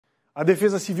A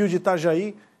Defesa Civil de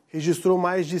Itajaí registrou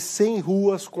mais de 100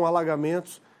 ruas com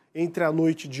alagamentos entre a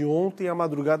noite de ontem e a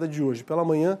madrugada de hoje. Pela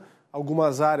manhã,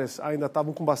 algumas áreas ainda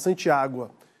estavam com bastante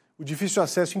água. O difícil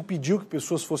acesso impediu que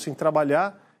pessoas fossem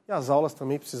trabalhar e as aulas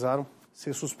também precisaram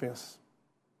ser suspensas.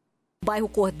 O bairro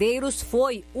Cordeiros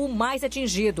foi o mais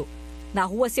atingido. Na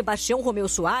rua Sebastião Romeu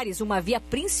Soares, uma via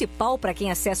principal para quem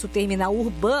acessa o terminal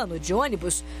urbano de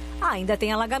ônibus, ainda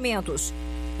tem alagamentos.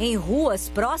 Em ruas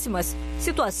próximas,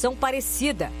 situação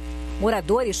parecida.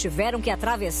 Moradores tiveram que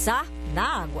atravessar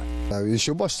na água.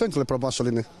 Encheu bastante lá para baixo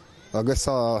ali, né?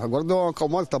 Agora deu uma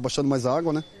acalmada, tá baixando mais a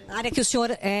água, né? A área que o senhor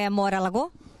mora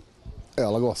alagou?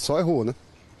 Alagou, só é rua, né?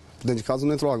 Dentro de casa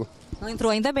não entrou água. Não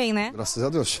entrou ainda bem, né? Graças a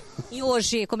Deus. E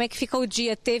hoje, como é que fica o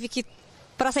dia?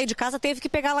 Para sair de casa, teve que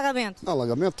pegar alagamento?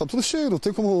 Alagamento, tá tudo cheio, não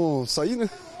tem como sair, né?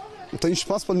 Não tem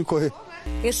espaço para me correr.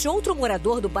 Este outro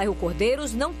morador do bairro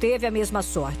Cordeiros não teve a mesma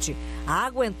sorte. A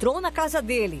água entrou na casa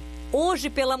dele. Hoje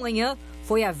pela manhã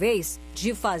foi a vez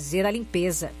de fazer a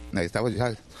limpeza. Ele estava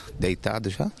já deitado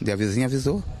já, daí a vizinha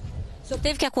avisou. O senhor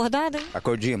teve que acordar, né?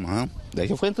 Acordei, mano. Daí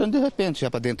já foi entrando de repente, já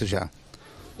para dentro já.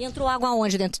 E entrou água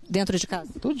aonde dentro de casa?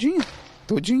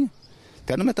 Tudinho.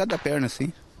 Até na metade da perna,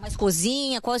 assim. Mas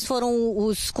cozinha, quais foram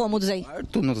os cômodos aí?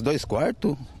 Nos 2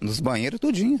 quartos, nos banheiros,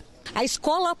 tudinho. A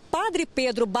escola Padre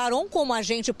Pedro Barão, como a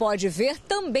gente pode ver,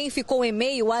 também ficou em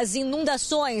meio às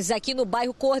inundações aqui no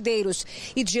bairro Cordeiros.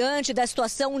 E diante da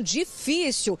situação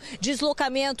difícil,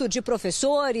 deslocamento de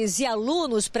professores e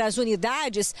alunos para as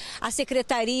unidades, a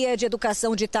Secretaria de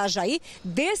Educação de Itajaí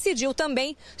decidiu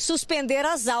também suspender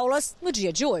as aulas no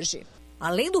dia de hoje.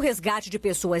 Além do resgate de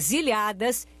pessoas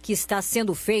ilhadas, que está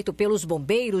sendo feito pelos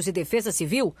bombeiros e Defesa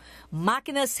Civil,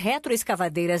 máquinas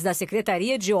retroescavadeiras da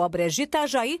Secretaria de Obras de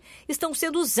Itajaí estão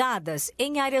sendo usadas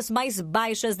em áreas mais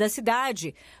baixas da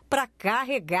cidade para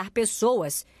carregar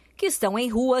pessoas que estão em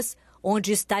ruas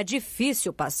onde está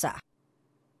difícil passar.